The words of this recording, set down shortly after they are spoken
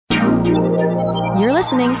You're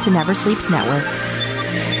listening to Never Sleeps Network.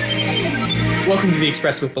 Welcome to the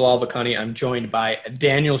Express with Bilal Bakani. I'm joined by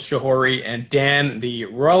Daniel Shahori. And Dan, the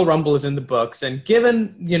Royal Rumble is in the books. And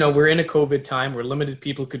given, we're in a COVID time where limited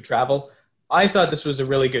people could travel, I thought this was a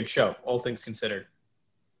really good show, all things considered.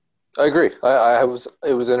 I agree.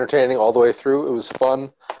 It was entertaining all the way through. It was fun.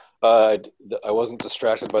 I wasn't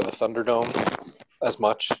distracted by the Thunderdome as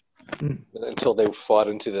much until they fought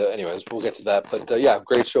into the. Anyways, we'll get to that. But yeah,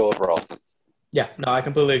 great show overall. Yeah, no, I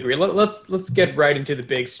completely agree. Let's get right into the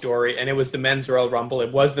big story, and it was the Men's Royal Rumble.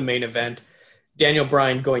 It was the main event. Daniel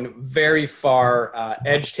Bryan going very far,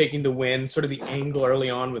 Edge taking the win, sort of the angle early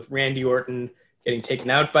on with Randy Orton getting taken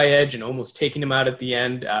out by Edge and almost taking him out at the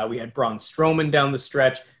end. We had Braun Strowman down the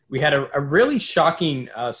stretch. We had a really shocking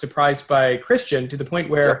surprise by Christian to the point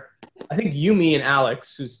where I think you, me, and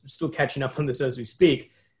Alex, who's still catching up on this as we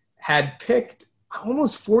speak, had picked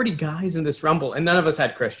almost 40 guys in this Rumble, and none of us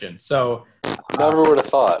had Christian. So never would have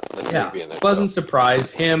thought that he'd be in there. Pleasant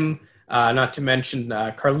surprise. Him, not to mention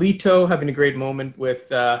Carlito having a great moment with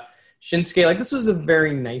Shinsuke. Like, this was a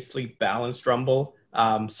very nicely balanced Rumble.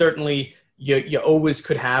 Certainly, you always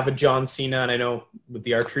could have a John Cena, and I know with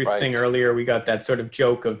the R-Truth thing earlier, we got that sort of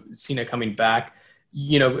joke of Cena coming back.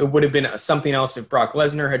 It would have been something else if Brock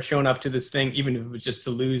Lesnar had shown up to this thing, even if it was just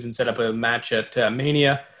to lose and set up a match at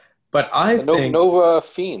Mania. But I think no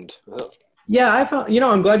Fiend. Yeah, I found.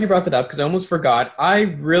 I'm glad you brought that up because I almost forgot. I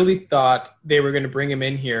really thought they were going to bring him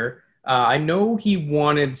in here. I know he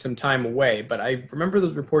wanted some time away, but I remember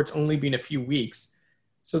those reports only being a few weeks.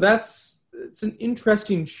 So it's an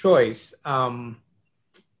interesting choice. And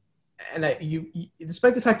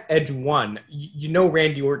despite the fact Edge won,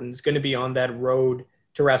 Randy Orton's going to be on that road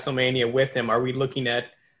to WrestleMania with him. Are we looking at,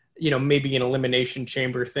 maybe an elimination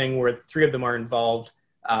chamber thing where three of them are involved?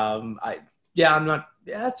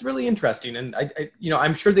 It's really interesting. And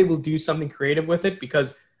I'm sure they will do something creative with it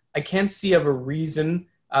because I can't see of a reason.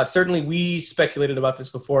 Certainly we speculated about this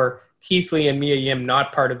before. Keith Lee and Mia Yim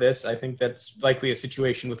not part of this. I think that's likely a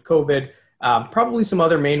situation with COVID. Probably some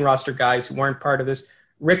other main roster guys who weren't part of this.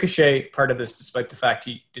 Ricochet part of this, despite the fact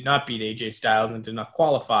he did not beat AJ Styles and did not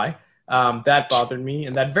qualify. That bothered me.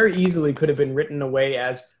 And that very easily could have been written away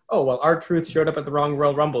as, oh, well, R-Truth showed up at the wrong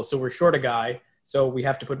Royal Rumble, so we're short a guy. So we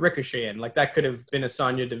have to put Ricochet in. Like, that could have been a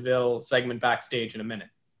Sonya Deville segment backstage in a minute.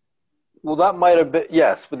 Well, that might have been,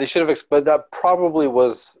 yes, but they should have, but that probably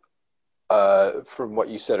was, from what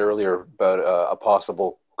you said earlier about a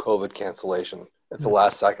possible COVID cancellation. At the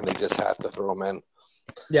last second, they just had to throw him in.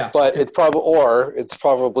 Yeah. But it's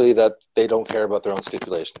probably that they don't care about their own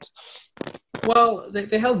stipulations. Well,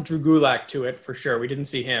 they held Drew Gulak to it for sure. We didn't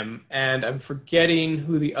see him. And I'm forgetting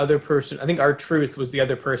who the other person, I think R-Truth was the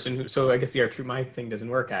other person who, so I guess the R-Truth, my thing doesn't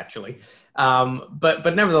work actually.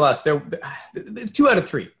 But nevertheless, they're 2 out of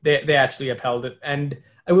 3, they actually upheld it. And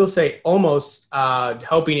I will say almost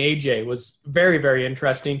helping AJ was very, very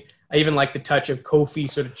interesting. I even like the touch of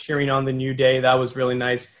Kofi sort of cheering on the New Day. That was really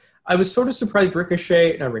nice. I was sort of surprised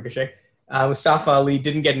Mustafa Ali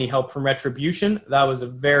didn't get any help from Retribution. That was a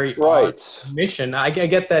very odd mission. I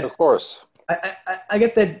get that. Of course. I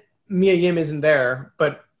get that Mia Yim isn't there,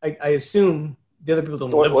 but I assume the other people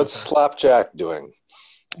don't live What's with her. Slapjack doing?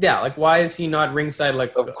 Yeah, like, why is he not ringside?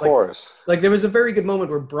 Of course. Like, there was a very good moment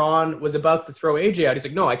where Braun was about to throw AJ out. He's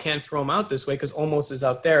like, no, I can't throw him out this way because Omos is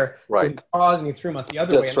out there. Right. So he paused and he threw him out the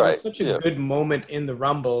other way. And right. It was such a good moment in the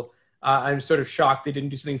Rumble. I'm sort of shocked they didn't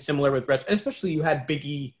do something similar with Ret. Especially you had Big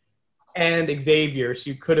E and Xavier, so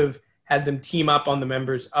you could have had them team up on the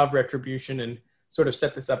members of Retribution and sort of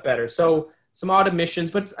set this up better. So some odd omissions,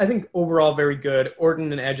 but I think overall very good.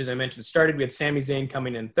 Orton and Edge, as I mentioned, started. We had Sami Zayn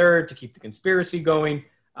coming in third to keep the conspiracy going.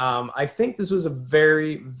 I think this was a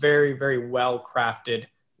very, very, very well-crafted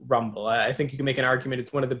Rumble. I think you can make an argument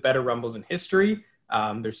it's one of the better Rumbles in history.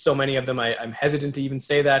 There's so many of them, I'm hesitant to even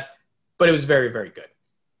say that, but it was very, very good.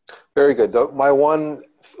 Very good. My one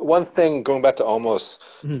thing, going back to Omos,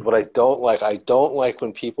 what I don't like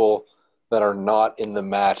when people that are not in the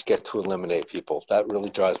match get to eliminate people. That really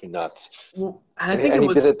drives me nuts. Well, and he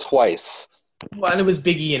did it twice. Well, and it was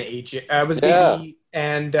Big E and AJ. It was Big E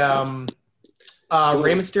and Rey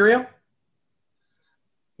Mysterio.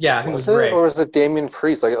 Yeah, I think it was Rey. Or was it Damian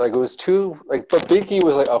Priest? Like it was two. But Big E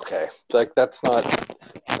was like, okay, like that's not.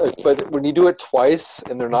 But when you do it twice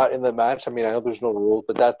and they're not in the match, I mean, I know there's no rule,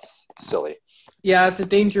 but that's silly. Yeah, it's a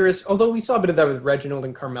dangerous. Although we saw a bit of that with Reginald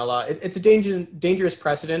and Carmella, it's a dangerous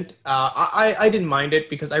precedent. I didn't mind it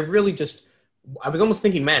because I really I was almost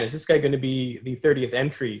thinking, man, is this guy going to be the 30th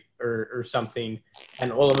entry or something?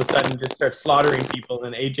 And all of a sudden just starts slaughtering people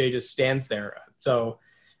and AJ just stands there. So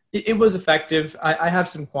It was effective. I have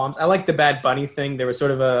some qualms. I like the Bad Bunny thing. There was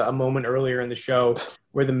sort of a moment earlier in the show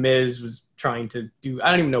where The Miz was trying to do, I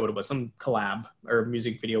don't even know what it was, some collab or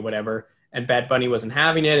music video, whatever. And Bad Bunny wasn't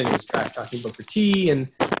having it, and he was trash talking Booker T. And,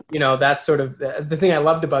 that's sort of the thing I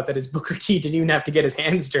loved about that is Booker T didn't even have to get his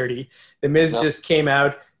hands dirty. The Miz just came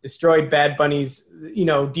out, destroyed Bad Bunny's,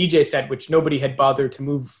 DJ set, which nobody had bothered to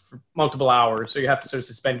move for multiple hours. So you have to sort of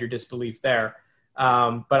suspend your disbelief there.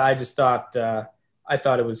 But I just thought, I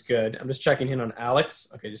thought it was good. I'm just checking in on Alex.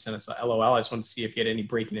 Okay, just sent us a LOL. I just wanted to see if he had any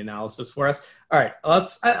breaking analysis for us. All right, I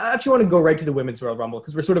actually want to go right to the Women's Royal Rumble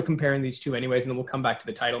because we're sort of comparing these two anyways, and then we'll come back to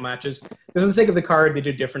the title matches. Because for the sake of the card, they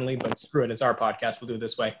did differently, but screw it. It's our podcast. We'll do it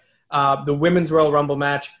this way. The Women's Royal Rumble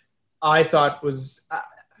match, I thought was,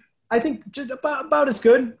 I think, just about as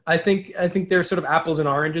good. I think they're sort of apples and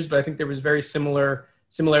oranges, but I think there was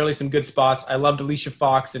similarly some good spots. I loved Alicia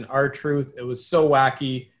Fox and R-Truth. It was so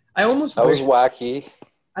wacky. I almost was wacky.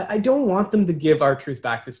 I don't want them to give R-Truth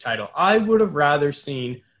back this title. I would have rather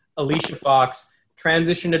seen Alicia Fox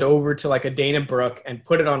transition it over to like a Dana Brooke and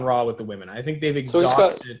put it on Raw with the women. I think they've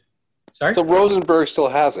exhausted. Sorry? So Rosenberg still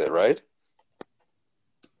has it, right?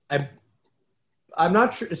 I'm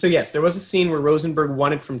not sure. So yes, there was a scene where Rosenberg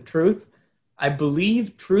won it from Truth. I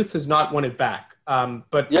believe Truth has not won it back.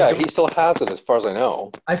 But yeah, he still has it as far as I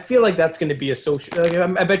know. I feel like that's going to be a social.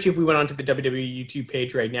 I bet you if we went onto the WWE YouTube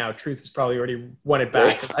page right now, Truth has probably already won it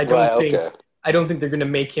back. I don't think they're going to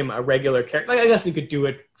make him a regular character. Like, I guess they could do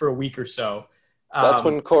it for a week or so. That's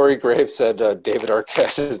when Corey Graves said David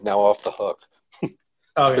Arquette is now off the hook.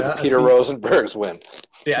 Peter Rosenberg's win.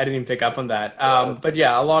 Yeah, I didn't even pick up on that. But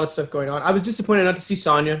yeah, a lot of stuff going on. I was disappointed not to see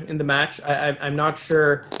Sonya in the match. I'm not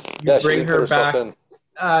sure you bring her back.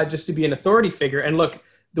 Just to be an authority figure. And look,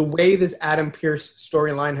 the way this Adam Pearce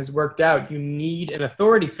storyline has worked out, you need an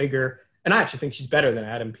authority figure. And I actually think she's better than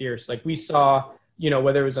Adam Pearce. Like we saw,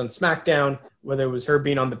 whether it was on SmackDown, whether it was her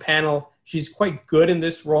being on the panel, she's quite good in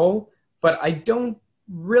this role. But I don't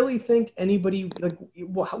really think anybody, like,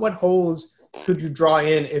 what holes could you draw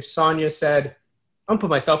in if Sonya said, I'm going to put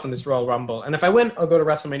myself in this Royal Rumble. And if I win, I'll go to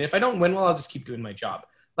WrestleMania. If I don't win, well, I'll just keep doing my job.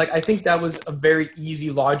 Like, I think that was a very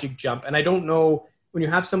easy logic jump. And I don't know, when you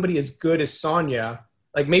have somebody as good as Sonya,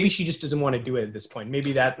 like maybe she just doesn't want to do it at this point.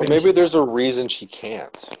 Maybe there's a reason she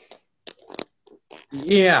can't.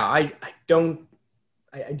 Yeah, I don't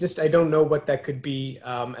know what that could be.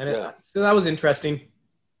 So that was interesting.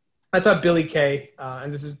 I thought Billie Kay,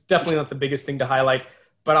 and this is definitely not the biggest thing to highlight,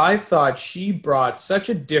 but I thought she brought such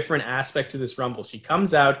a different aspect to this Rumble. She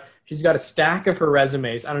comes out, she's got a stack of her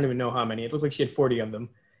resumes. I don't even know how many. It looked like she had 40 of them.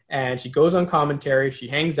 And she goes on commentary. She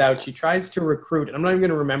hangs out. She tries to recruit. And I'm not even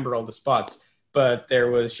going to remember all the spots, but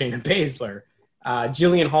there was Shayna Baszler.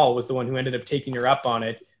 Jillian Hall was the one who ended up taking her up on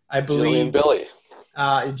it. I believe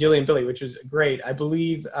Jillian Billy, which was great. I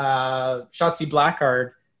believe Shotzi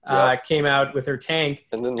Blackheart came out with her tank.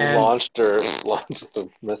 And then launched the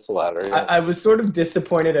missile at her. Yeah. I was sort of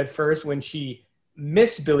disappointed at first when she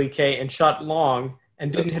missed Billie Kay and shot long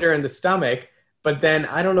and didn't hit her in the stomach. But then,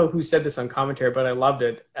 I don't know who said this on commentary, but I loved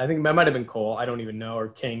it. I think it might have been Cole. I don't even know, or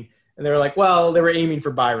King. And they were like, well, they were aiming for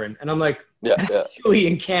Byron. And I'm like, actually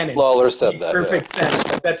in canon. Lawler said that. Perfect sense.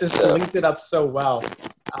 Like, that just linked it up so well.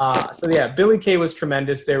 Billie Kay was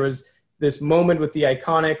tremendous. There was this moment with the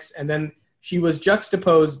Iconics, and then she was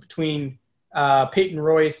juxtaposed between Peyton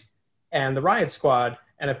Royce and the Riot Squad.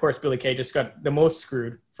 And, of course, Billie Kay just got the most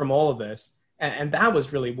screwed from all of this. And that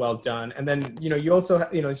was really well done. And then, you also,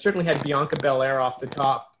 certainly had Bianca Belair off the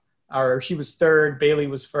top, or she was third, Bayley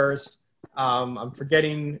was first. I'm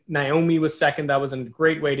forgetting Naomi was second. That was a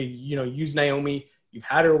great way to, use Naomi. You've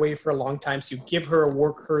had her away for a long time, so you give her a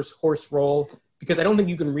workhorse role, because I don't think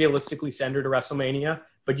you can realistically send her to WrestleMania,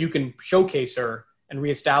 but you can showcase her and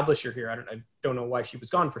reestablish her here. I don't know why she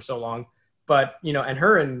was gone for so long, but, and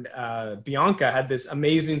her and Bianca had this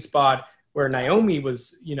amazing spot where Naomi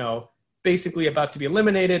was, basically about to be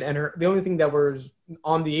eliminated, and the only thing that was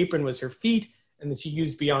on the apron was her feet, and then she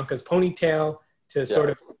used Bianca's ponytail to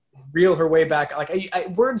sort of reel her way back. Like,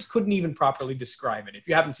 words couldn't even properly describe it. If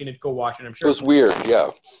you haven't seen it, go watch it. I'm sure it was weird.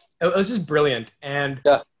 Yeah, it was just brilliant. And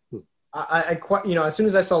I quite, as soon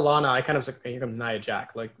as I saw Lana, I kind of was like, hey, here comes Nia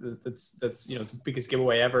Jax. Like, that's the biggest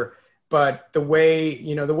giveaway ever. But the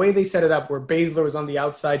way they set it up, where Baszler was on the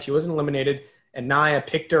outside, she wasn't eliminated, and Nia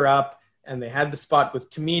picked her up, and they had the spot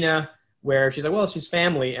with Tamina, where she's like, well, she's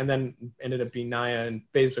family, and then ended up being Nia, and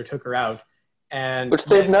Baszler took her out. Which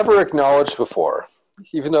they've never acknowledged before,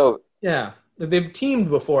 even though... Yeah, they've teamed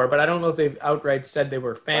before, but I don't know if they've outright said they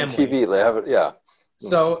were family. On TV, they haven't, yeah.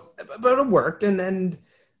 So, but it worked, and I'm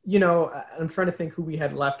trying to think who we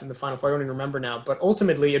had left in the Final Four. I don't even remember now, but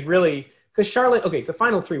ultimately, it really because Charlotte, okay, the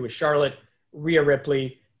final three was Charlotte, Rhea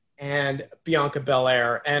Ripley, and Bianca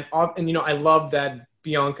Belair. And I love that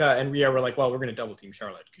Bianca and Rhea were like, well, we're going to double team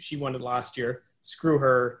Charlotte because she won it last year. Screw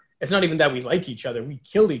her. It's not even that we like each other. We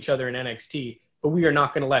killed each other in NXT, but we are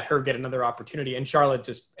not going to let her get another opportunity. And Charlotte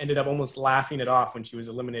just ended up almost laughing it off when she was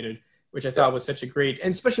eliminated, which I thought was such a great,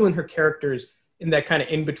 and especially when her characters in that kind of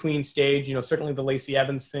in-between stage, certainly the Lacey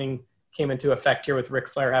Evans thing came into effect here with Ric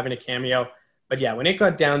Flair having a cameo. But yeah, when it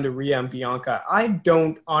got down to Rhea and Bianca, I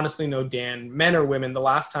don't honestly know, Dan, men or women, the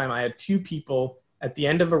last time I had two people at the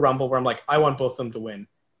end of a Rumble where I'm like, I want both of them to win.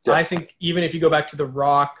 Yes. I think even if you go back to The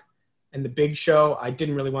Rock and The Big Show, I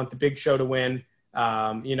didn't really want The Big Show to win.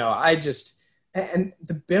 And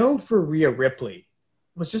the build for Rhea Ripley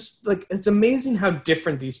was just like, it's amazing how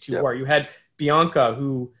different these two are. You had Bianca,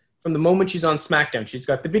 who from the moment she's on SmackDown, she's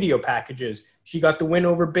got the video packages. She got the win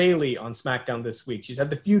over Bayley on SmackDown this week. She's had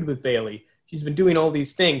the feud with Bayley. She's been doing all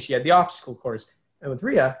these things. She had the obstacle course. And with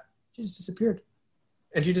Rhea, she just disappeared.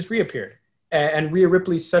 And she just reappeared. And Rhea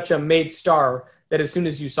Ripley's such a made star that as soon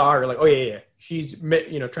as you saw her, you're like, oh, yeah. She's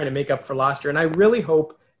trying to make up for last year. And I really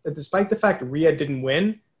hope that despite the fact Rhea didn't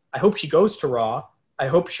win, I hope she goes to Raw. I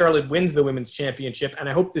hope Charlotte wins the Women's Championship. And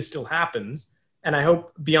I hope this still happens. And I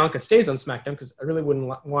hope Bianca stays on SmackDown because I really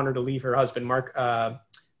wouldn't want her to leave her husband, Mark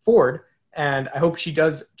Ford. And I hope she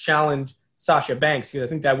does challenge Sasha Banks because I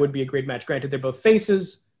think that would be a great match. Granted, they're both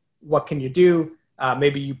faces. What can you do?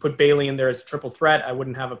 Maybe you put Bayley in there as a triple threat. I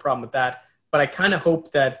wouldn't have a problem with that. But I kind of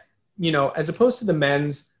hope that, as opposed to the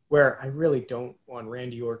men's where I really don't want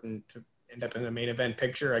Randy Orton to end up in a main event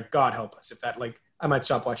picture. God help us if that, I might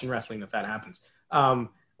stop watching wrestling if that happens.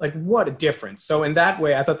 What a difference. So in that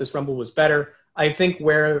way, I thought this Rumble was better. I think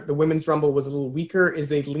where the Women's Rumble was a little weaker is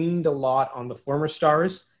they leaned a lot on the former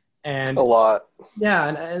stars. And a lot. Yeah,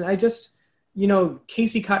 and I just,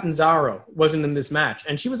 Casey Catanzaro wasn't in this match.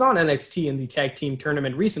 And she was on NXT in the tag team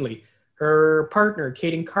tournament recently. Her partner,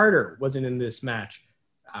 Kaden Carter, wasn't in this match.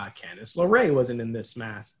 Candice LeRae wasn't in this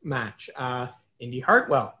match. Indy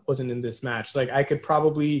Hartwell wasn't in this match. I could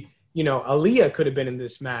probably, Aaliyah could have been in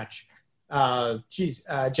this match.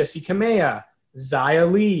 Jessie Kamea, Xia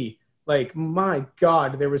Li. My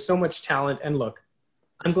God, there was so much talent. And look,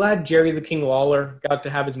 I'm glad Jerry the King Lawler got to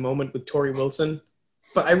have his moment with Tori Wilson,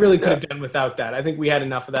 but I really could have done without that. I think we had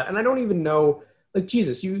enough of that. And I don't even know,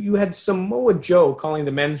 Jesus, you had Samoa Joe calling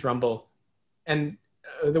the men's Rumble, and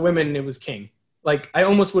the women, it was King. I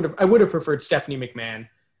would have preferred Stephanie McMahon.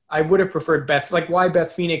 I would have preferred Beth. Why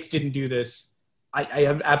Beth Phoenix didn't do this, I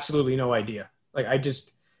have absolutely no idea.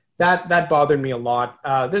 That bothered me a lot.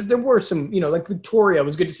 There were some, Victoria. It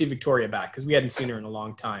was good to see Victoria back because we hadn't seen her in a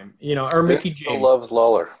long time. Or Mickey James. Loves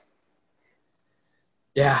Lawler.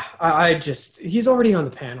 Yeah, he's already on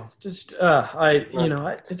the panel.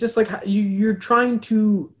 You're trying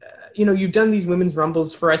to, you've done these women's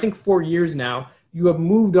rumbles for I think 4 years now. You have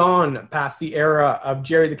moved on past the era of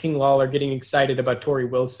Jerry the King Lawler getting excited about Tori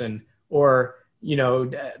Wilson or,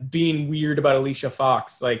 being weird about Alicia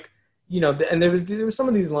Fox. And there was some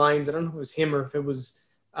of these lines. I don't know if it was him or if it was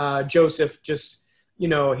Joseph. Just,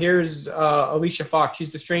 here's Alicia Fox.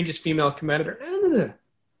 She's the strangest female competitor. No.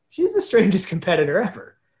 She's the strangest competitor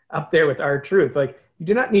ever up there with R-Truth. You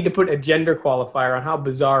do not need to put a gender qualifier on how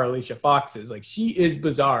bizarre Alicia Fox is. She is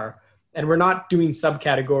bizarre. And we're not doing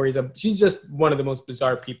subcategories of, she's just one of the most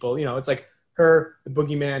bizarre people. It's her, the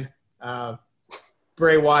Boogeyman,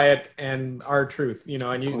 Bray Wyatt, and R-Truth, and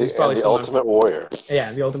there's probably the Ultimate Warrior.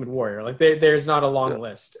 Yeah, the Ultimate Warrior. There's not a long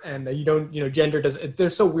list. And you don't, gender they're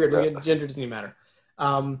so weird. Gender doesn't even matter.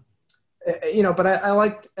 But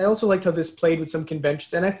I also liked how this played with some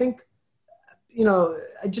conventions. And I think,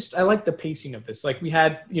 I like the pacing of this. We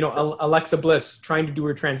had, Alexa Bliss trying to do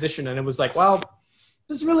her transition, and it was well,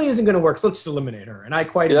 this really isn't going to work, so let's just eliminate her. And I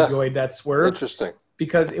quite enjoyed that swerve. Interesting.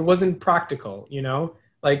 Because it wasn't practical,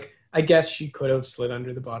 I guess she could have slid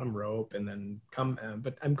under the bottom rope and then come,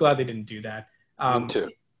 but I'm glad they didn't do that. Me too.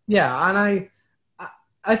 Yeah, and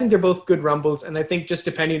I think they're both good Rumbles, and I think just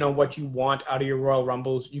depending on what you want out of your Royal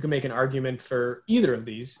Rumbles, you can make an argument for either of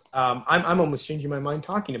these. I'm almost changing my mind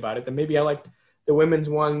talking about it, that maybe I liked the women's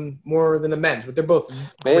one more than the men's, but they're both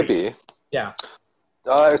great. Maybe. Yeah.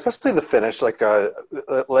 Especially the finish, like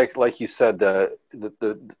you said,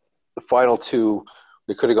 the final two,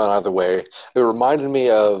 they could have gone either way. It reminded me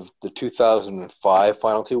of the 2005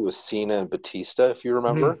 final two with Cena and Batista, if you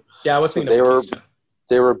remember. Mm-hmm. Yeah, I was thinking of Batista.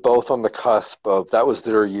 They were both on the cusp of, that was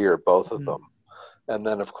their year, both of them. And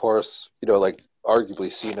then, of course,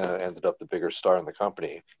 arguably Cena ended up the bigger star in the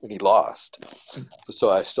company, and he lost. So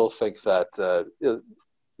I still think that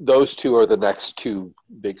those two are the next two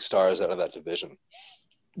big stars out of that division.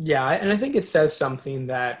 Yeah, and I think it says something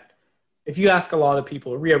that, if you ask a lot of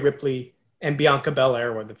people, Rhea Ripley and Bianca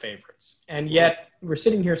Belair were the favorites. And yet we're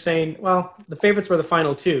sitting here saying, well, the favorites were the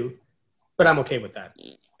final two, but I'm okay with that.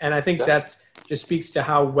 And I think that just speaks to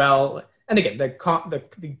how well, and again,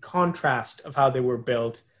 the contrast of how they were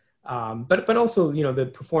built, but also, the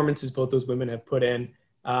performances both those women have put in.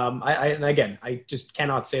 And again, I just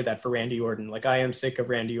cannot say that for Randy Orton. Like, I am sick of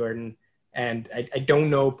Randy Orton, and I don't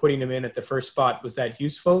know putting him in at the first spot was that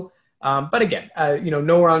useful. But again,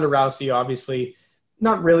 no Ronda Rousey, obviously,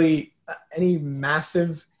 not really any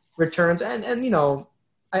massive returns. And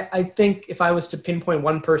I think if I was to pinpoint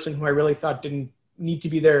one person who I really thought didn't need to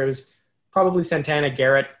be there, it was probably Santana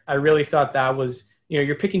Garrett. I really thought that was,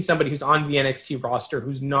 you're picking somebody who's on the NXT roster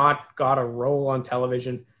who's not got a role on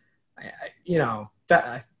television.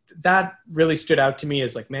 That really stood out to me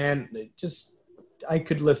as like, man, I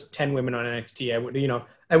could list 10 women on NXT.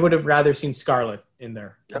 I would have rather seen Scarlett in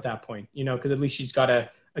there at that point, because at least she's got a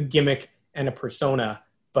gimmick and a persona.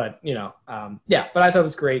 But, but I thought it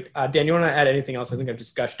was great. Dan, you want to add anything else? I think I've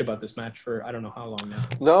just gushed about this match for I don't know how long now.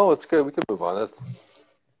 No, it's good. We can move on.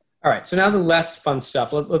 All right, so now the less fun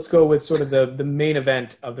stuff. Let's go with sort of the main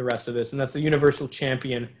event of the rest of this, and that's the Universal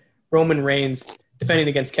Champion, Roman Reigns, defending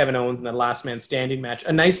against Kevin Owens in the last man standing match.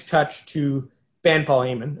 A nice touch to ban Paul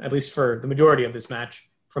Heyman, at least for the majority of this match,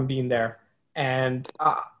 from being there. And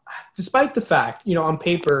despite the fact, on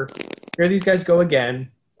paper, here these guys go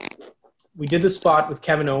again. We did the spot with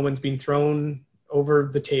Kevin Owens being thrown over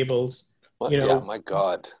the tables. Yeah, my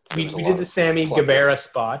God. We did the Sammy Guevara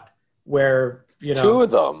spot where, two of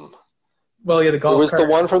them. Well, yeah, the golf There was cart. the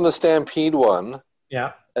one from the Stampede one.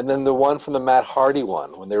 Yeah. And then the one from the Matt Hardy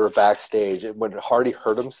one when they were backstage when Hardy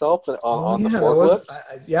hurt himself on the forklift.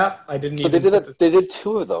 I didn't so even. They did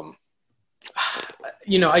two of them.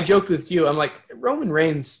 I joked with you. I'm like, Roman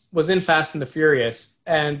Reigns was in Fast and the Furious,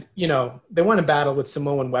 and, they won a battle with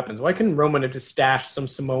Samoan weapons. Why couldn't Roman have just stashed some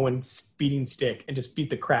Samoan beating stick and just beat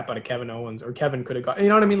the crap out of Kevin Owens? Or Kevin could have got, you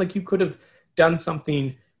know what I mean? Like, you could have done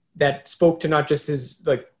something that spoke to not just his,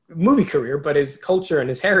 movie career, but his culture and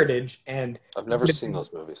his heritage. And I've never seen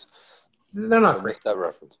those movies. They're not I great. missed that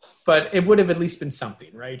reference. But it would have at least been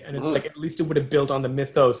something, right? And it's like, at least it would have built on the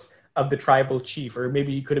mythos of the tribal chief, or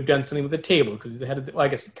maybe you could have done something with a table because the head of I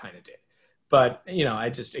guess it kind of did. But,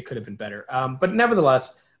 it could have been better. But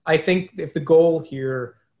nevertheless, I think if the goal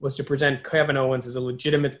here was to present Kevin Owens as a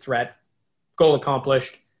legitimate threat, goal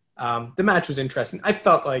accomplished. The match was interesting. I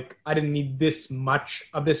felt like I didn't need this much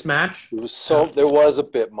of this match. It was there was a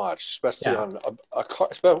bit much, especially on a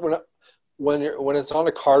card, especially when it's on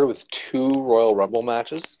a card with two Royal Rumble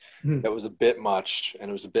matches. It was a bit much and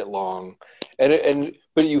it was a bit long,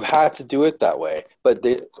 but you had to do it that way. But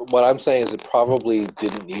what I'm saying is it probably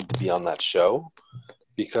didn't need to be on that show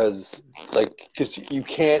because you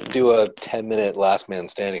can't do a 10-minute last man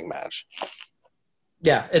standing match.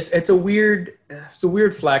 Yeah, it's a weird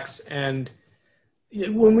flex, and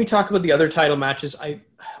when we talk about the other title matches,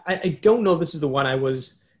 I don't know if this is the one I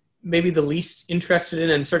was maybe the least interested in,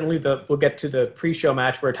 and certainly we'll get to the pre-show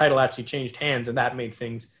match where a title actually changed hands, and that made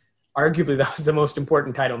things arguably that was the most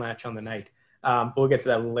important title match on the night. But we'll get to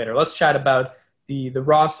that a little later. Let's chat about the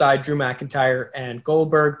Raw side, Drew McIntyre and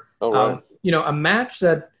Goldberg. Oh, right. A match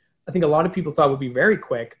that I think a lot of people thought would be very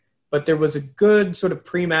quick. But there was a good sort of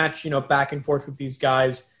pre-match, back and forth with these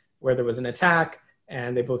guys where there was an attack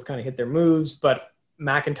and they both kind of hit their moves. But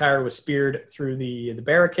McIntyre was speared through the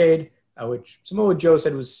barricade, which Samoa Joe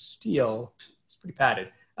said was steel. It's pretty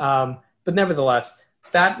padded. But nevertheless,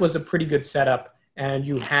 that was a pretty good setup. And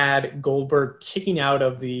you had Goldberg kicking out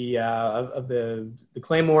of the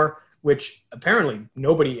Claymore, which apparently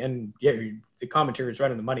nobody, and the commentary is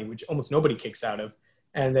right on the money, which almost nobody kicks out of.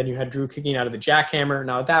 And then you had Drew kicking out of the jackhammer.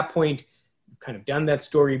 Now, at that point, you've kind of done that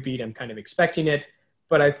story beat. I'm kind of expecting it.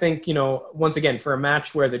 But I think, once again, for a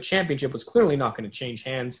match where the championship was clearly not going to change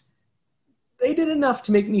hands, they did enough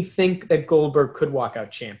to make me think that Goldberg could walk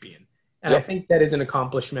out champion. And I think that is an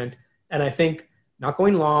accomplishment. And I think not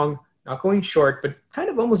going long, not going short, but kind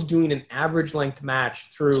of almost doing an average length match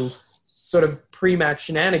through sort of pre-match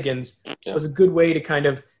shenanigans was a good way to kind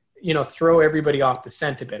of, throw everybody off the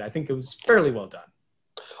scent a bit. I think it was fairly well done.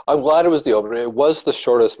 I'm glad it was the opener. It was the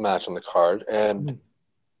shortest match on the card, and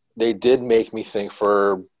they did make me think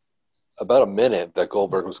for about a minute that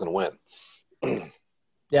Goldberg was going to win.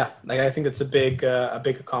 Yeah, I think it's a big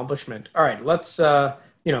accomplishment. All right, let's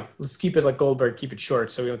keep it like Goldberg, keep it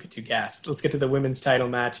short so we don't get too gassed. Let's get to the women's title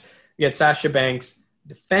match. We had Sasha Banks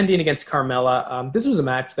defending against Carmella. This was a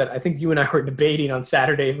match that I think you and I were debating on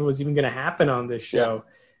Saturday if it was even going to happen on this show.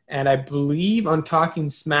 Yeah. And I believe on Talking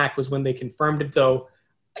Smack was when they confirmed it, though.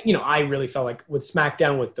 I really felt like with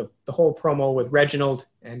SmackDown, with the whole promo with Reginald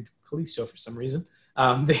and Kalisto for some reason.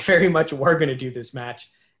 They very much were going to do this match.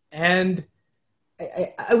 And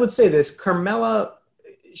I would say this, Carmella,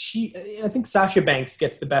 I think Sasha Banks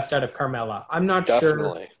gets the best out of Carmella. I'm not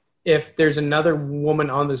sure if there's another woman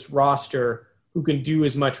on this roster who can do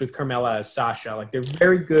as much with Carmella as Sasha. Like, they're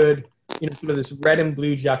very good, sort of this red and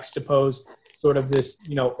blue juxtapose, sort of this,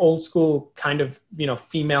 old school kind of,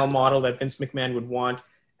 female model that Vince McMahon would want,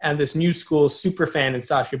 and this new school super fan in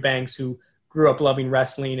Sasha Banks, who grew up loving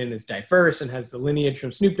wrestling and is diverse and has the lineage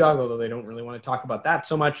from Snoop Dogg, although they don't really want to talk about that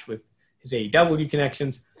so much with his AEW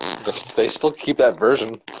connections. They still keep that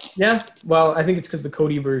version. Yeah, well, I think it's because the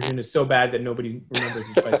Cody version is so bad that nobody remembers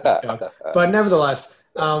it by Snoop Dogg. But nevertheless,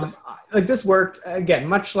 like, this worked. Again,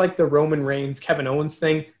 much like the Roman Reigns, Kevin Owens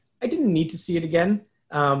thing, I didn't need to see it again.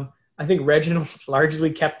 I think Reginald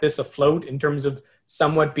largely kept this afloat in terms of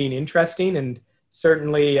somewhat being interesting. And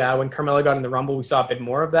certainly when Carmella got in the Rumble, we saw a bit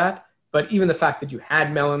more of that. But even the fact that you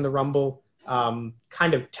had Mel in the Rumble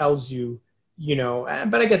kind of tells you,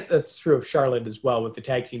 but I guess that's true of Charlotte as well with the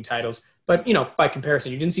tag team titles. But, by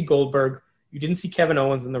comparison, you didn't see Goldberg, you didn't see Kevin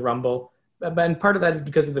Owens in the Rumble. And part of that is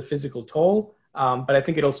because of the physical toll. But I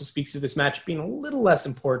think it also speaks to this match being a little less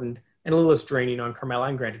important and a little less draining on Carmella.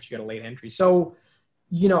 And granted, you got a late entry. So,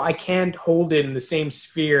 I can't hold it in the same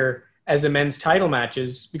sphere as the men's title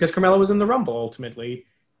matches because Carmella was in the Rumble ultimately.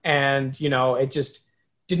 And, it just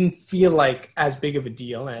didn't feel like as big of a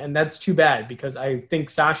deal. And that's too bad because I think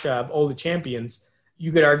Sasha, of all the champions,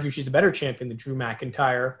 you could argue she's a better champion than Drew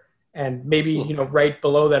McIntyre and maybe, right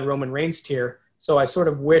below that Roman Reigns tier. So I sort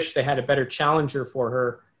of wish they had a better challenger for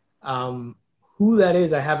her. Who that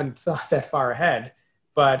is, I haven't thought that far ahead.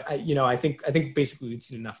 But, I think basically we'd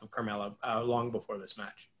seen enough of Carmella long before this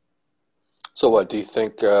match. So what, do you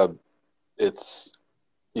think it'll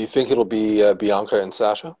be Bianca and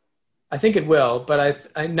Sasha? I think it will, but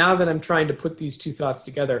I now that I'm trying to put these two thoughts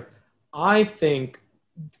together, I think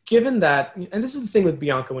given that, and this is the thing with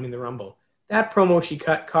Bianca winning the Rumble, that promo she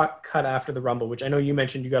cut after the Rumble, which I know you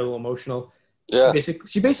mentioned you got a little emotional. Yeah.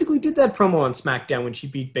 She basically did that promo on SmackDown when she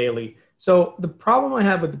beat Bayley. So the problem I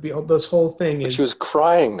have with this whole thing is... She was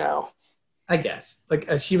crying now. I guess.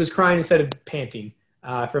 Like, she was crying instead of panting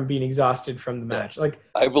from being exhausted from the match. Yeah. Like,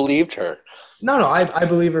 I believed her. No, I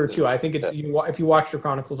believe her too. I think it's if you watch her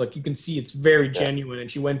chronicles, like, you can see it's very genuine,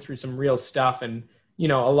 and she went through some real stuff, and a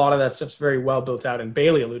lot of that stuff's very well built out. And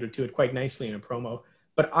Bayley alluded to it quite nicely in a promo.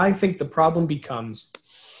 But I think the problem becomes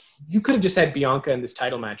you could have just had Bianca in this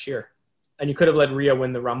title match here, and you could have let Rhea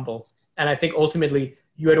win the Rumble. And I think ultimately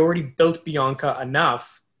you had already built Bianca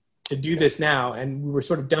enough to do this now, and we were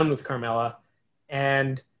sort of done with Carmella.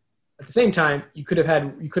 And at the same time, you could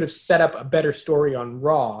have set up a better story on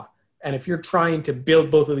Raw. And if you're trying to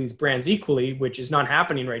build both of these brands equally, which is not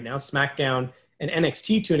happening right now, SmackDown and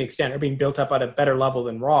NXT to an extent are being built up at a better level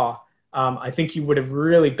than Raw. I think you would have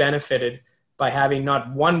really benefited by having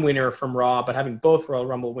not one winner from Raw, but having both Royal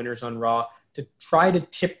Rumble winners on Raw to try to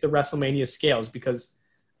tip the WrestleMania scales, because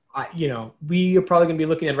we are probably going to be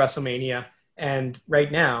looking at WrestleMania, and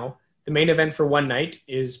right now the main event for one night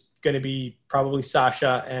is going to be probably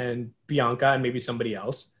Sasha and Bianca and maybe somebody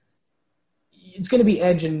else. It's going to be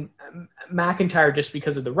Edge and McIntyre just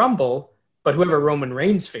because of the Rumble, but whoever Roman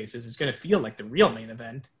Reigns faces is going to feel like the real main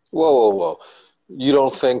event. Whoa. You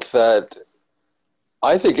don't think that...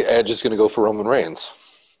 I think Edge is going to go for Roman Reigns.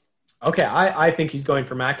 Okay, I think he's going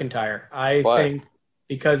for McIntyre. Why? Think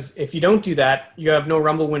because if you don't do that, you have no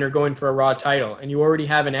Rumble winner going for a Raw title, and you already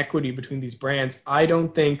have an equity between these brands. I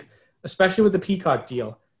don't think, especially with the Peacock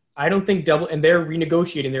deal, I don't think and they're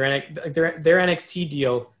renegotiating their NXT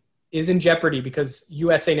deal is in jeopardy because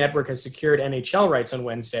USA Network has secured NHL rights on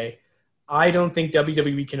Wednesday. I don't think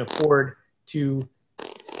WWE can afford to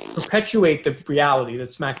perpetuate the reality that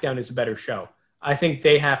SmackDown is a better show. I think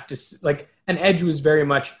they have to, and Edge was very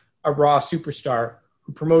much a Raw superstar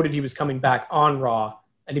who promoted he was coming back on Raw,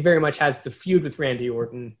 and he very much has the feud with Randy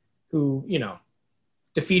Orton, who,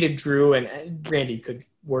 defeated Drew, and Randy could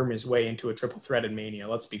worm his way into a triple threat in Mania.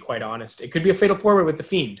 Let's be quite honest. It could be a fatal four-way with The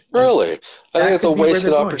Fiend. Really? I think it's a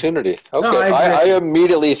wasted opportunity. Okay. No, I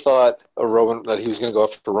immediately thought that he was going to go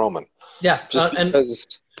after Roman. Yeah. Just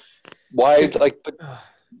because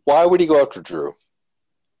why would he go after Drew?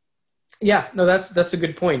 Yeah, no, that's a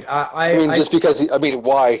good point. Why?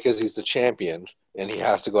 Because he's the champion and he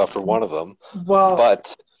has to go after one of them. Well,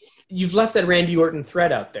 but you've left that Randy Orton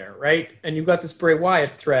thread out there, right? And you've got this Bray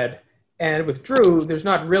Wyatt thread. And with Drew, there's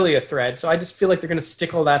not really a thread. So I just feel like they're going to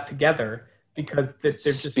stick all that together because they're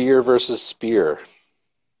just... Spear versus spear.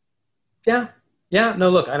 Yeah. Yeah,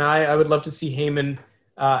 no, look, and I would love to see Heyman,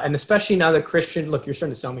 and especially now that Christian... Look, you're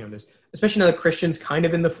starting to sell me on this. Especially now that Christian's kind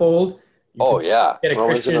of in the fold. Get a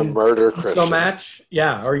Roman's Christian gonna murder Uso Christian match.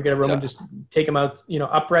 Yeah, or you get a Roman just take him out,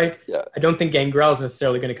 upright. Yeah. I don't think Gangrel is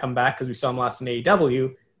necessarily going to come back because we saw him last in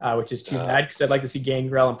AEW, which is too bad because I'd like to see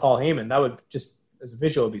Gangrel and Paul Heyman. That would just, as a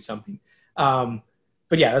visual, be something.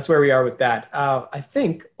 But yeah, that's where we are with that. I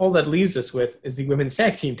think all that leaves us with is the women's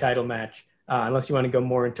tag team title match, unless you want to go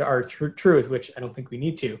more into our truth, which I don't think we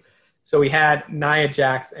need to. So we had Nia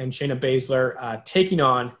Jax and Shayna Baszler taking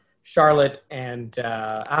on Charlotte and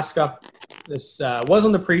Asuka. This was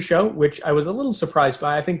on the pre-show, which I was a little surprised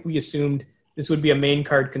by. I think we assumed this would be a main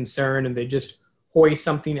card concern and they just hoist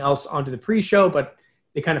something else onto the pre-show, but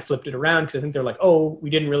they kind of flipped it around because I think they're like, oh, we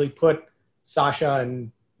didn't really put Sasha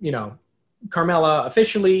and, Carmella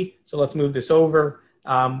officially, so let's move this over,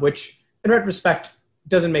 which in retrospect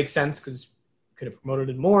doesn't make sense because you could have promoted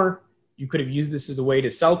it more. You could have used this as a way to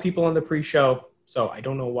sell people on the pre-show, so I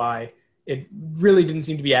don't know why. It really didn't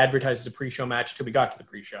seem to be advertised as a pre-show match until we got to the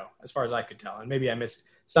pre-show, as far as I could tell. And maybe I missed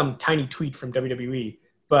some tiny tweet from WWE.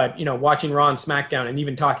 But, watching Raw and SmackDown and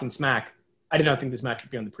even talking smack, I did not think this match would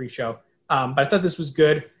be on the pre-show. But I thought this was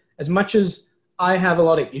good. As much as I have a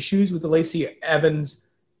lot of issues with the Lacey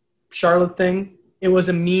Evans-Charlotte thing, it was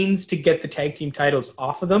a means to get the tag team titles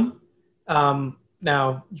off of them.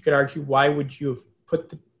 Now, you could argue, why would you have put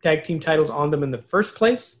the tag team titles on them in the first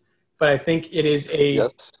place? But I think it is a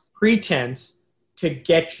pretense to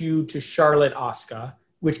get you to Charlotte Asuka,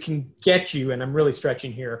 which can get you, and I'm really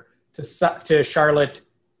stretching here, to Charlotte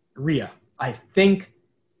Rhea. I think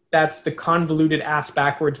that's the convoluted ass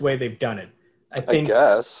backwards way they've done it. I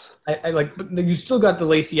guess. But you still got the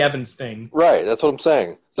Lacey Evans thing. Right, that's what I'm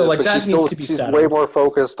saying. So that needs to be settled. She's way more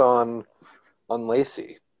focused on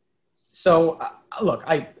Lacey. So, look,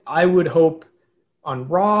 I would hope on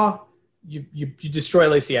Raw, you destroy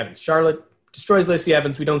Lacey Evans. Charlotte destroys Lacey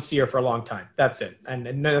Evans. We don't see her for a long time. That's it. And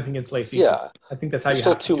nothing against Lacey. Yeah. I think that's how you have to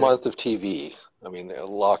do it. Still 2 months of TV. I mean, a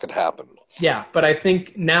lot could happen. Yeah, but I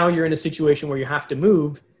think now you're in a situation where you have to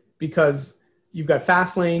move because you've got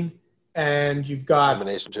Fastlane and you've got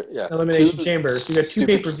Elimination Chamber. So you've got two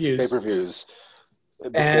pay-per-views. Pay-per-views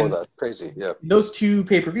before that. Crazy, yeah. Those two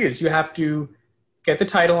pay-per-views, you have to get the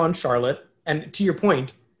title on Charlotte. And to your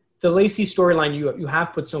point, the Lacey storyline, you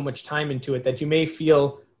have put so much time into it that you may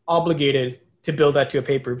feel obligated to build that to a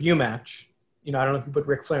pay-per-view match. I don't know if you put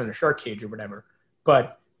Ric Flair in a shark cage or whatever,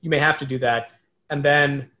 but you may have to do that. And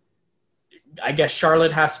then I guess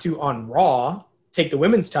Charlotte has to, on Raw, take the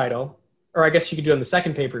women's title, or I guess she could do it on the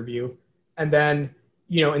second pay-per-view. And then,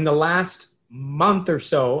 in the last month or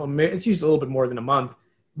so, it's usually a little bit more than a month,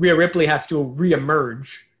 Rhea Ripley has to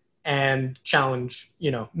reemerge and challenge,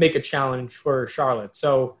 make a challenge for Charlotte.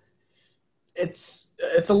 So it's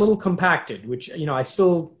a little compacted, which, I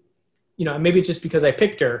still, maybe it's just because I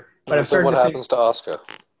picked her, but I'm starting to think. What happens to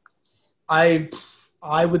Asuka?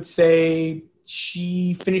 I would say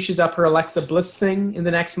she finishes up her Alexa Bliss thing in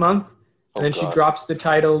the next month, and then she drops the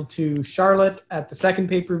title to Charlotte at the second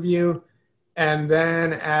pay-per-view, and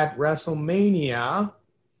then at WrestleMania,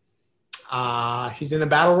 she's in a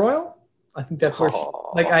battle royal. I think that's where she,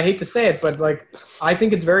 I hate to say it, but I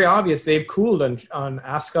think it's very obvious they've cooled on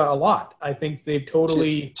Asuka a lot. I think they've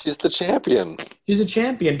totally. She's the champion. She's a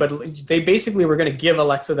champion, but they basically were going to give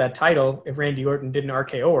Alexa that title if Randy Orton didn't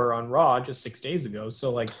RKO her on Raw just 6 days ago.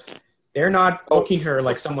 So they're not booking her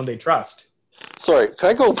like someone they trust. Sorry, can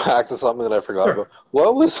I go back to something that I forgot about?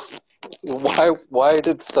 Why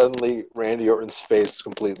did suddenly Randy Orton's face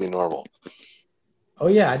completely normal? Oh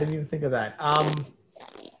yeah, I didn't even think of that.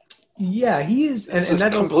 Yeah, he's and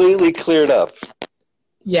that completely cleared up.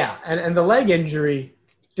 Yeah, and the leg injury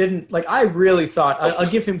didn't I really thought I'll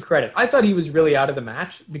give him credit. I thought he was really out of the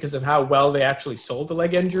match because of how well they actually sold the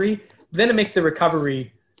leg injury. Then it makes the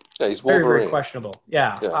recovery he's very, very questionable.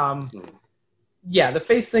 Yeah. The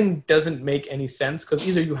face thing doesn't make any sense because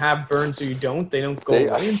either you have burns or you don't. They don't go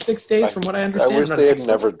away in 6 days, from what I understand. I wish they had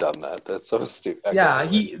never done that. That's so stupid. Yeah,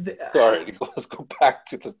 sorry, let's go back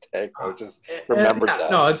to the tag. I just remembered that.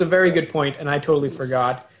 No, it's a very good point, and I totally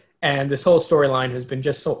forgot. And this whole storyline has been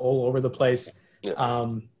just so all over the place. Yeah.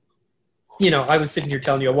 I was sitting here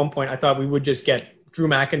telling you at one point I thought we would just get Drew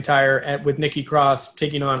McIntyre with Nikki Cross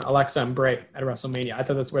taking on Alexa and Bray at WrestleMania. I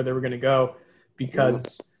thought that's where they were going to go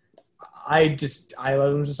because I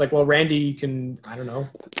was just like, well, Randy, you can, I don't know.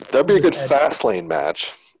 That'd be a good Fastlane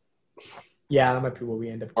match. Yeah, that might be what we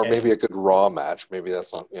end up getting. Or maybe a good Raw match. Maybe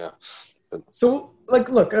that's not, yeah. So, look,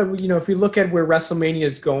 if we look at where WrestleMania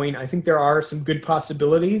is going, I think there are some good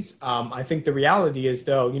possibilities. I think the reality is,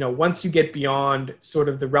 though, once you get beyond sort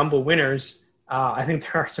of the Rumble winners, I think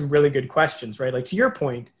there are some really good questions, right? To your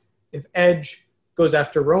point, if Edge goes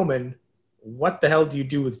after Roman, what the hell do you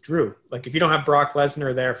do with Drew? Like, if you don't have Brock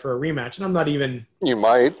Lesnar there for a rematch, and I'm not even... You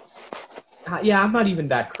might. I'm not even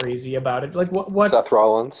that crazy about it. Like, what? Seth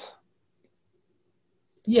Rollins.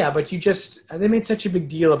 Yeah, but they made such a big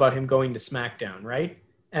deal about him going to SmackDown, right?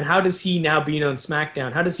 And how does he now being on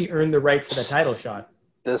SmackDown, how does he earn the right for the title shot?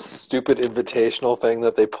 This stupid invitational thing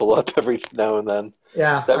that they pull up every now and then.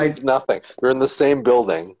 Yeah. That means nothing. They're in the same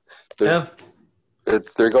building. They're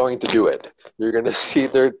going to do it. You're going to see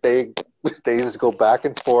they just go back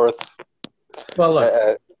and forth. Well,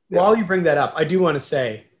 look, while you bring that up, I do want to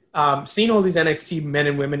say, seeing all these NXT men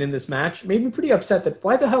and women in this match made me pretty upset that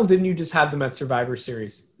why the hell didn't you just have them at Survivor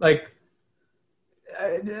Series? Like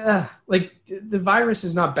the virus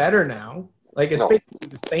is not better now. Like, it's basically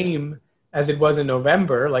the same as it was in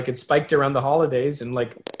November. Like, it spiked around the holidays, and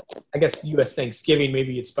like, I guess U.S. Thanksgiving,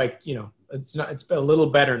 maybe it spiked, it's a little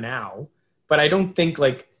better now, but I don't think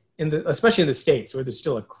like especially in the States where there's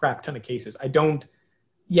still a crap ton of cases.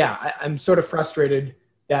 I'm sort of frustrated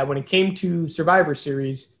that when it came to Survivor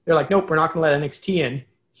Series, they're like, nope, we're not going to let NXT in.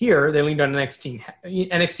 Here, they leaned on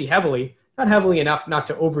NXT heavily, not heavily enough not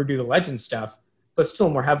to overdo the legend stuff, but still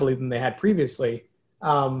more heavily than they had previously.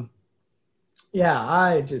 That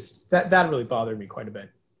really bothered me quite a bit.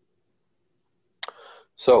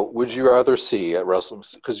 So, would you rather see at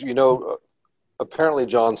WrestleMania? Because apparently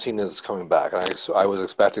John Cena is coming back, and I was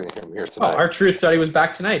expecting him here tonight. R-Truth thought he was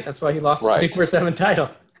back tonight. That's why he lost the 24/7 title.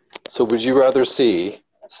 So, would you rather see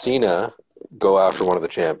Cena go after one of the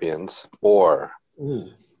champions, or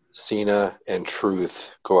Cena and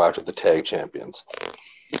Truth go after the tag champions?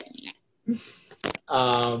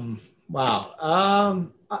 Wow.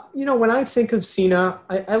 When I think of Cena,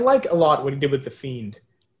 I like a lot what he did with The Fiend.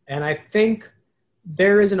 And I think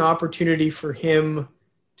there is an opportunity for him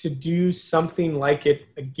to do something like it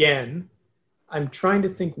again. I'm trying to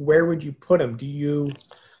think, where would you put him? You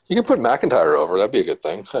can put McIntyre over. That'd be a good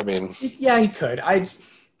thing. I mean... Yeah, he could. I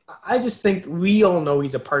just think we all know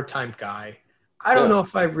he's a part-time guy. I don't know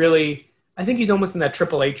if I think he's almost in that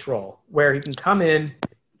Triple H role where he can come in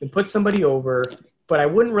and put somebody over, but I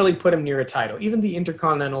wouldn't really put him near a title. Even the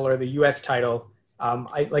Intercontinental or the U.S. title,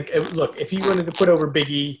 look, if he wanted to put over Big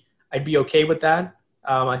E, I'd be okay with that.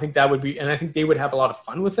 I think that would be, and I think they would have a lot of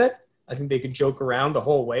fun with it. I think they could joke around the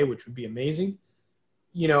whole way, which would be amazing.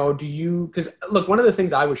 Because look, one of the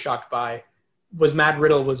things I was shocked by was Matt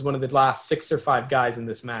Riddle was one of the last 6 or 5 guys in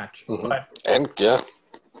this match. Mm-hmm.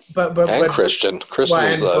 But Christian was,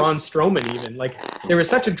 and Braun Strowman even. Like, there was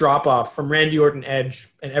such a drop off from Randy Orton, Edge,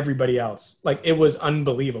 and everybody else. Like, it was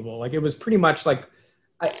unbelievable. Like, it was pretty much like,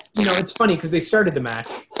 it's funny because they started the match,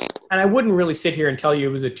 and I wouldn't really sit here and tell you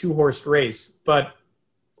it was a 2-horse race, but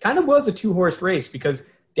kind of was a 2-horse race because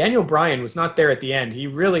Daniel Bryan was not there at the end. He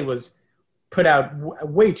really was put out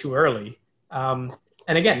way too early. And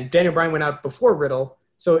again, Daniel Bryan went out before Riddle.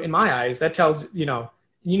 So in my eyes, that tells, how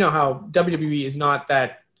WWE is not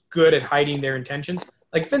that good at hiding their intentions.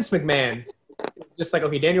 Like Vince McMahon, just like,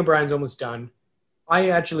 okay, Daniel Bryan's almost done. I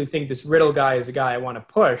actually think this Riddle guy is a guy I want to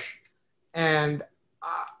push. And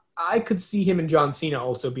I could see him and John Cena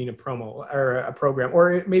also being a promo or a program,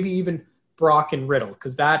 or maybe even Brock and Riddle,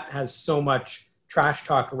 because that has so much trash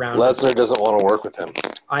talk around Lesnar doesn't want to work with him.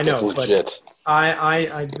 I know, legit. But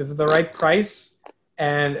I the right price,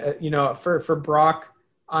 and for Brock,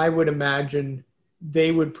 I would imagine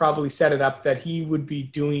they would probably set it up that he would be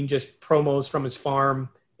doing just promos from his farm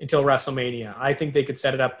until WrestleMania. I think they could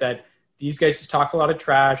set it up that these guys just talk a lot of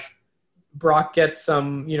trash. Brock gets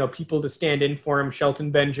some, people to stand in for him,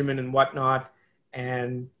 Shelton Benjamin and whatnot,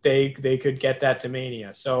 and they could get that to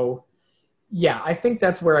Mania. So, yeah, I think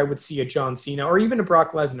that's where I would see a John Cena or even a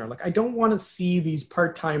Brock Lesnar. Like, I don't want to see these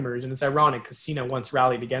part-timers, and it's ironic because Cena once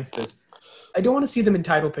rallied against this. I don't want to see them in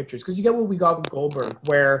title pictures because you get what we got with Goldberg,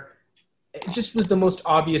 where it just was the most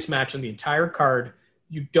obvious match on the entire card.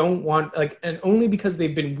 You don't want, and only because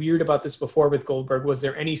they've been weird about this before with Goldberg was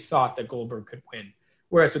there any thought that Goldberg could win.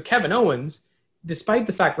 Whereas with Kevin Owens, despite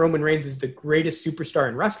the fact Roman Reigns is the greatest superstar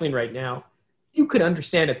in wrestling right now, you could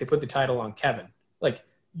understand if they put the title on Kevin. Like,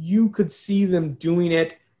 you could see them doing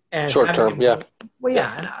it. And short term, yeah. Well,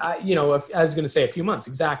 yeah, and I was going to say a few months,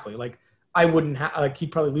 exactly. Like, I wouldn't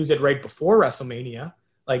he'd probably lose it right before WrestleMania.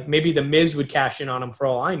 Like, maybe The Miz would cash in on him for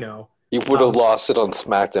all I know. He would have lost it on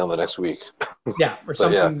SmackDown the next week. Yeah, or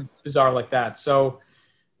something bizarre like that. So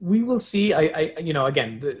we will see.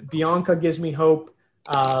 Again, Bianca gives me hope.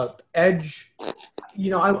 Edge,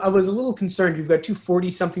 I was a little concerned. You've got two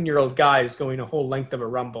 40-something-year-old guys going a whole length of a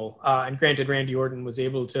Rumble. And granted, Randy Orton was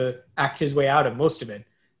able to act his way out of most of it.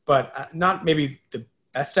 But not maybe the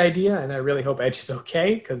best idea, and I really hope Edge is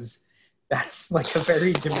okay because That's like a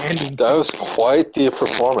very demanding. That was quite the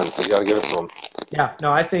performance. You got to give it to him. Yeah, no,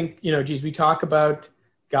 I think, geez, we talk about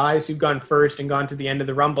guys who've gone first and gone to the end of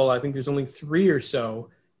the Rumble. I think there's only 3 or so.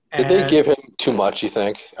 Did they give him too much, you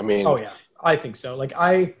think? I mean, oh yeah, I think so.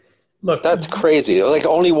 Look, that's crazy. Like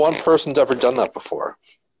only one person's ever done that before.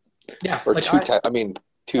 Yeah, or like two. I think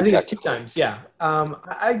it's 2 times. Yeah.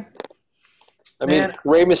 I mean,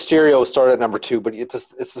 Rey Mysterio started at number 2, but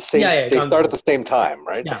it's the same. Yeah, they start at the same time,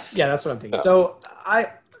 right? Yeah, that's what I'm thinking. Yeah. So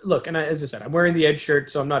as I said, I'm wearing the Edge shirt,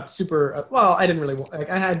 so I'm not super. Well, I didn't really like.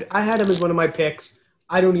 I had him as one of my picks.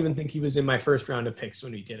 I don't even think he was in my first round of picks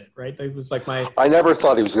when he did it. Right? It was like my. I never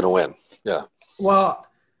thought he was going to win. Yeah. Well,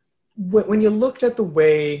 when you looked at the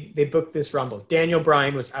way they booked this Rumble, Daniel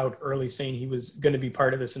Bryan was out early saying he was going to be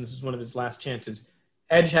part of this, and this was one of his last chances.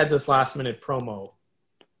 Edge had this last-minute promo.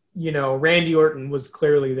 Randy Orton was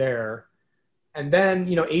clearly there. And then,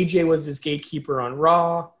 AJ was this gatekeeper on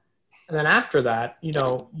Raw. And then after that, you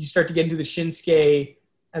start to get into the Shinsuke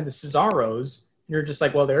and the Cesaros. And you're just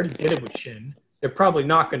like, well, they already did it with Shin. They're probably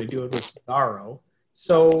not going to do it with Cesaro.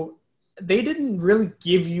 So they didn't really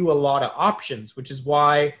give you a lot of options, which is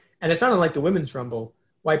why, and it's not unlike the Women's Rumble,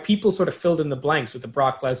 why people sort of filled in the blanks with a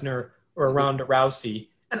Brock Lesnar or a Ronda Rousey.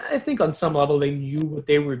 And I think on some level they knew what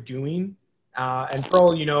they were doing. And for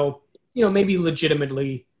all maybe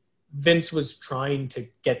legitimately Vince was trying to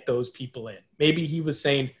get those people in. Maybe he was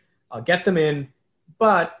saying, I'll get them in,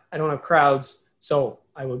 but I don't have crowds, so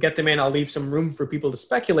I will get them in. I'll leave some room for people to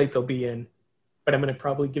speculate they'll be in, but I'm going to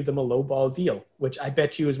probably give them a lowball deal, which I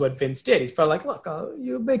bet you is what Vince did. He's probably like, look,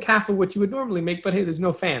 you make half of what you would normally make, but hey, there's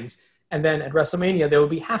no fans. And then at WrestleMania, there will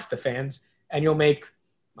be half the fans, and you'll make,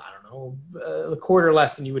 I don't know, a quarter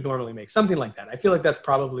less than you would normally make, something like that. I feel like that's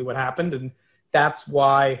probably what happened, and that's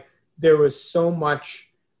why there was so much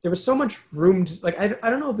room to, like, I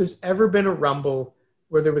don't know if there's ever been a Rumble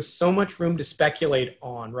where there was so much room to speculate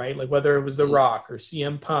on, right? Like whether it was The Rock or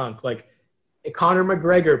CM Punk, like Conor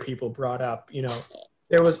McGregor people brought up,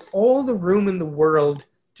 there was all the room in the world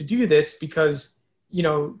to do this because,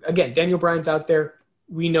 again, Daniel Bryan's out there.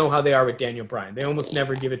 We know how they are with Daniel Bryan. They almost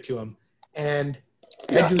never give it to him. And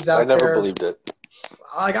Edge was out there. I never believed it.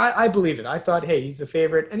 Like I believed it. I thought, hey, he's the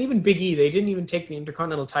favorite. And even Big E, they didn't even take the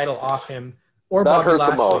Intercontinental title off him or that Bobby hurt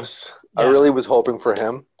Lashley. The most. Yeah. I really was hoping for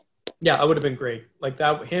him. Yeah, that would have been great. Like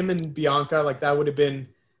that, him and Bianca, like that would have been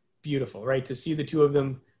beautiful, right? To see the two of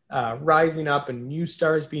them rising up and new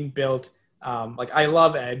stars being built. Like I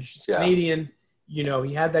love Edge. He's Canadian. He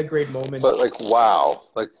had that great moment. But like, wow.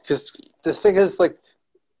 Like, because the thing is, like,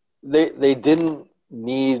 they didn't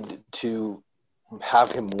need to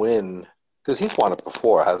have him win because he's won it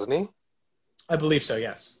before, hasn't he? I believe so,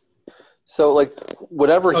 yes. So, like,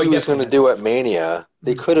 whatever he was going to do at Mania,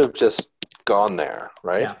 they could have just gone there,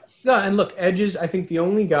 right? Yeah. No, and look, Edge is, I think, the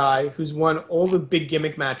only guy who's won all the big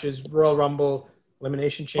gimmick matches, Royal Rumble,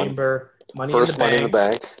 Elimination Chamber, Money in the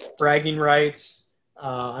Bank, bragging rights.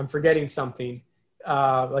 I'm forgetting something.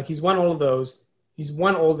 Like, he's won all of those. He's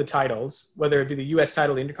won all the titles, whether it be the U.S.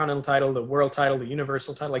 title, the Intercontinental title, the World title, the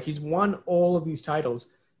Universal title. Like, he's won all of these titles.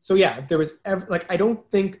 So, yeah, if there was ever, like, I don't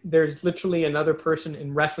think there's literally another person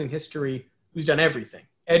in wrestling history who's done everything.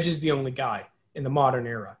 Edge is the only guy in the modern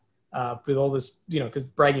era with all this, because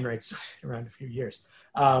bragging rights around a few years.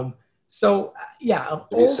 So, yeah.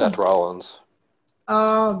 Maybe Seth Rollins.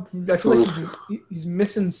 I feel like he's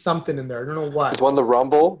missing something in there. I don't know what. He's won the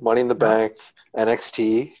Rumble, Money in the Bank,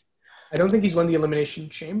 NXT. I don't think he's won the Elimination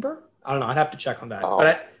Chamber. I don't know. I'd have to check on that.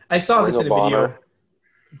 But I saw this in a video.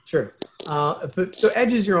 Sure. So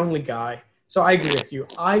Edge is your only guy. So I agree with you.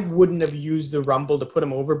 I wouldn't have used the Rumble to put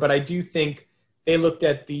him over, but I do think they looked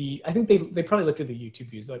at they probably looked at the YouTube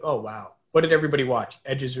views like, oh, wow, what did everybody watch?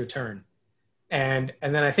 Edge's return. And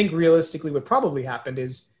then I think realistically what probably happened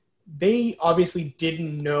is they obviously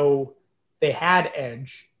didn't know they had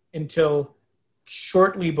Edge until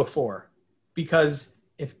shortly before. Because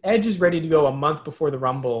if Edge is ready to go a month before the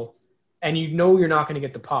Rumble and you're not going to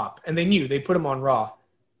get the pop, and they knew, they put him on Raw,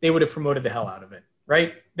 they would have promoted the hell out of it,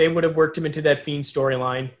 right? They would have worked him into that Fiend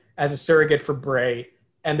storyline as a surrogate for Bray,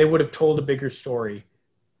 and they would have told a bigger story.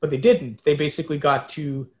 But they didn't. They basically got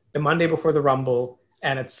to the Monday before the Rumble,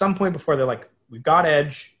 and at some point before, they're like, we've got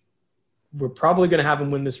Edge. We're probably going to have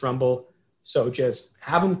him win this Rumble, so just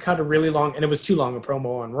have him cut a really long, and it was too long a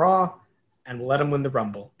promo on Raw, and we'll let him win the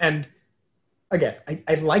Rumble. And again,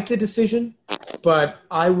 I like the decision, but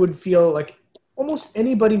I would feel like almost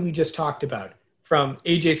anybody we just talked about, from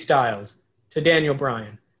AJ Styles to Daniel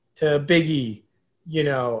Bryan to Big E,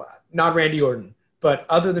 not Randy Orton, but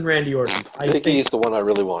other than Randy Orton. I think he's the one I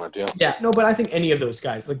really wanted, yeah. Yeah, no, but I think any of those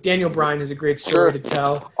guys. Like Daniel Bryan has a great story to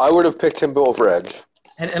tell. I would have picked him over Edge.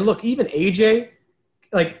 And look, even AJ,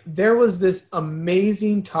 like there was this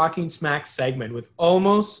amazing Talking Smack segment with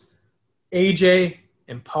almost AJ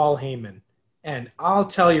and Paul Heyman. And I'll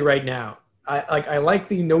tell you right now, I like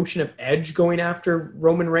the notion of Edge going after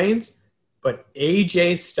Roman Reigns, but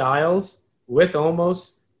AJ Styles with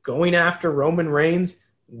almost going after Roman Reigns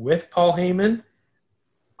with Paul Heyman,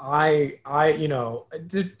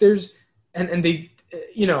 there's and they,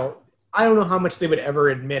 I don't know how much they would ever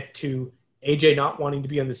admit to AJ not wanting to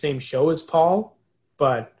be on the same show as Paul,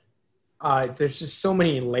 but there's just so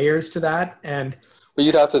many layers to that. And well,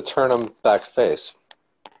 you'd have to turn him back face.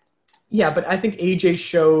 yeah, but I think AJ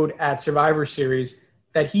showed at Survivor Series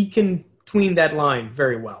that he can tween that line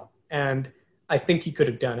very well, and I think he could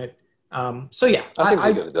have done it. So yeah, I think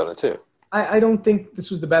he could have done it too. I don't think this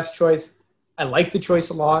was the best choice. I like the choice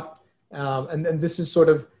a lot, and this is sort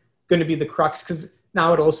of going to be the crux, because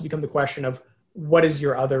now it'll also become the question of what is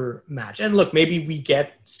your other match. And look, maybe we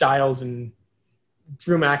get Styles and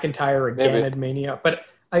Drew McIntyre again at Mania, but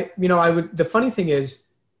the funny thing is,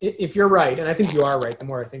 if you're right, and I think you are right the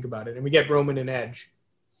more I think about it, and we get Roman and Edge,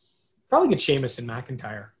 probably get Sheamus and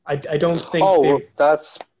McIntyre. I don't think. Oh,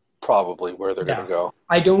 that's probably where they're going to go.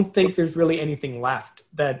 I don't think there's really anything left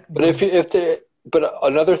that. But but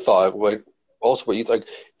another thought, what you think,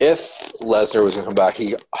 if Lesnar was going to come back,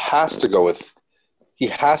 he has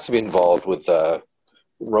to be involved with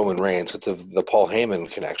Roman Reigns with the Paul Heyman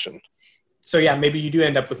connection. So yeah, maybe you do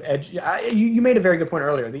end up with Edge. You made a very good point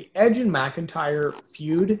earlier. The Edge and McIntyre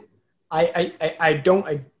feud, I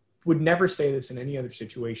would never say this in any other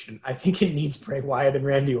situation. I think it needs Bray Wyatt and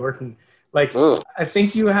Randy Orton. Like, ugh. I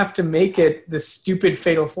think you have to make it the stupid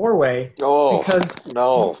fatal four-way. Oh, because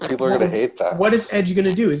no, people are going to hate that. What is Edge going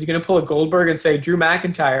to do? Is he going to pull a Goldberg and say, Drew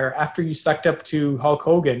McIntyre, after you sucked up to Hulk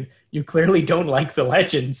Hogan, you clearly don't like the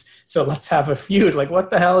Legends, so let's have a feud? Like, what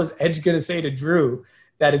the hell is Edge going to say to Drew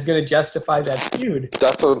that is going to justify that feud?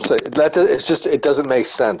 That's what I'm saying. It doesn't make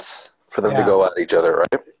sense for them to go at each other,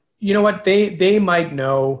 right? You know what? They might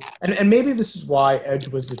know, and maybe this is why Edge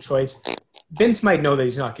was the choice. Vince might know that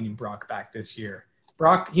he's not getting Brock back this year.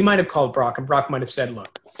 He might have called Brock, and Brock might have said,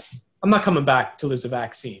 look, I'm not coming back till there's a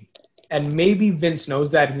vaccine. And maybe Vince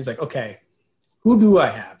knows that, and he's like, okay, who do I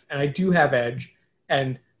have? And I do have Edge,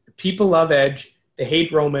 and people love Edge. They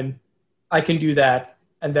hate Roman. I can do that.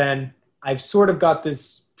 And then I've sort of got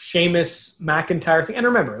this Sheamus McIntyre thing. And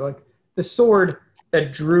remember, like, the sword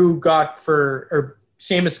that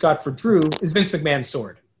Sheamus got for Drew is Vince McMahon's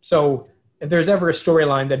sword. So if there's ever a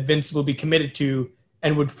storyline that Vince will be committed to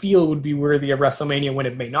and would feel would be worthy of WrestleMania when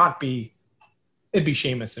it may not be, it'd be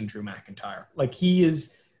Sheamus and Drew McIntyre. Like, he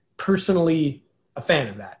is personally a fan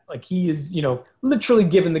of that. Like, he is, literally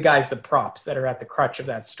giving the guys the props that are at the crutch of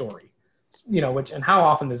that story. And how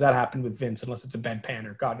often does that happen with Vince unless it's a bedpan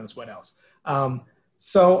or God knows what else. I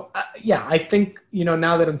think,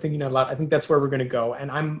 now that I'm thinking out loud, I think that's where we're going to go. And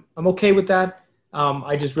I'm okay with that.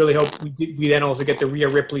 I just really hope we then also get the Rhea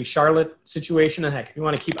Ripley Charlotte situation. And heck, if you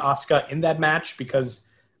want to keep Asuka in that match, because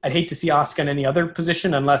I'd hate to see Asuka in any other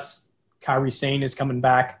position unless Kairi Sane is coming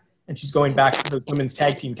back and she's going back to those women's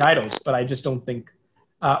tag team titles. But I just don't think,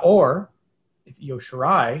 or if Io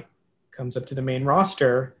Shirai comes up to the main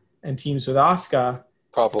roster and teams with Asuka.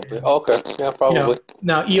 Probably. Okay. Yeah, probably.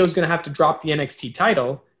 Now Io's going to have to drop the NXT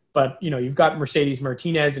title, but you've got Mercedes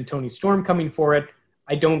Martinez and Toni Storm coming for it.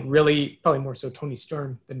 I don't really, probably more so Toni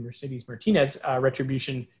Storm than Mercedes Martinez,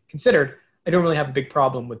 Retribution considered. I don't really have a big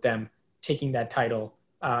problem with them taking that title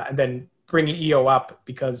and then bringing Io up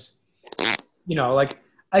because,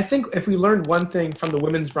 I think if we learned one thing from the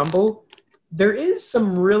Women's Rumble, there is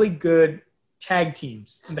some really good tag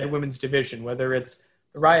teams in that women's division, whether it's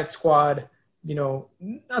the Riot Squad,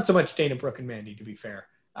 not so much Dana Brooke and Mandy, to be fair,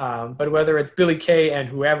 but whether it's Billie Kay and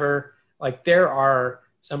whoever, like, there are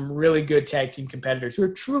some really good tag team competitors who are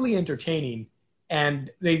truly entertaining,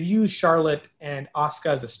 and they've used Charlotte and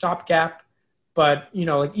Asuka as a stopgap. But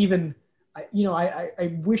I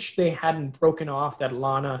wish they hadn't broken off that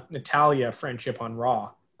Lana Natalya friendship on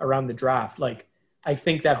Raw around the draft. Like, I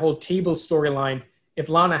think that whole table storyline, if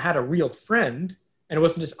Lana had a real friend and it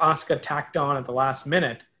wasn't just Asuka tacked on at the last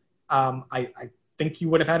minute, I think you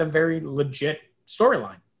would have had a very legit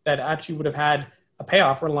storyline that actually would have had a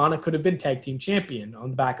payoff where Lana could have been tag team champion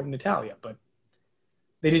on the back of Natalya, but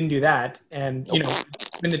they didn't do that. And,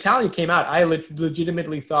 when Natalya came out, I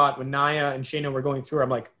legitimately thought when Nia and Shayna were going through, I'm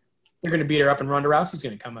like, they're going to beat her up and Ronda Rousey's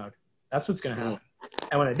going to come out. That's what's going to happen.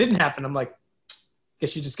 And when it didn't happen, I'm like,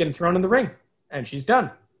 guess she's just getting thrown in the ring and she's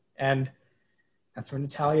done. And that's where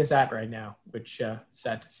Natalya's at right now, which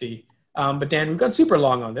sad to see. But Dan, we've got super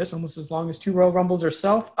long on this, almost as long as 2 Royal Rumbles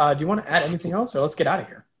herself. Do you want to add anything else, or let's get out of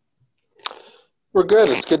here? We're good.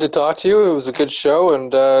 It's good to talk to you. It was a good show,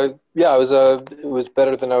 and it was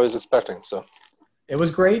better than I was expecting. So it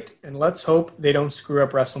was great, and let's hope they don't screw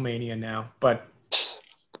up WrestleMania now, but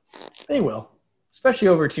they will, especially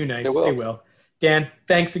over 2 nights. They will. Dan,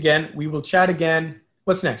 thanks again. We will chat again.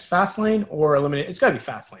 What's next? Fastlane or Elimination? It's got to be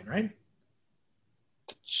Fastlane, right?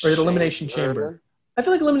 Or is it Elimination Chamber? I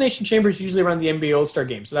feel like Elimination Chamber is usually around the NBA All-Star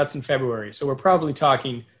Game, so that's in February. So we're probably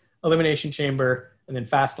talking Elimination Chamber and then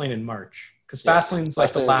Fastlane in March. Because Fastlane's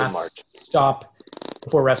like the last stop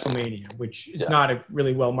before WrestleMania, which is not a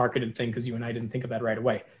really well-marketed thing because you and I didn't think of that right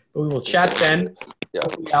away. But we will chat then. Yeah.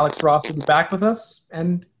 Hopefully Alex Ross will be back with us.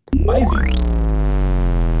 And Pisces.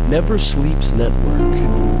 Never Sleeps Network.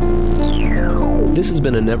 This has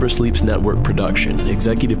been a Never Sleeps Network production,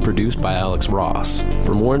 executive produced by Alex Ross.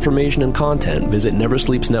 For more information and content, visit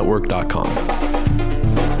neversleepsnetwork.com.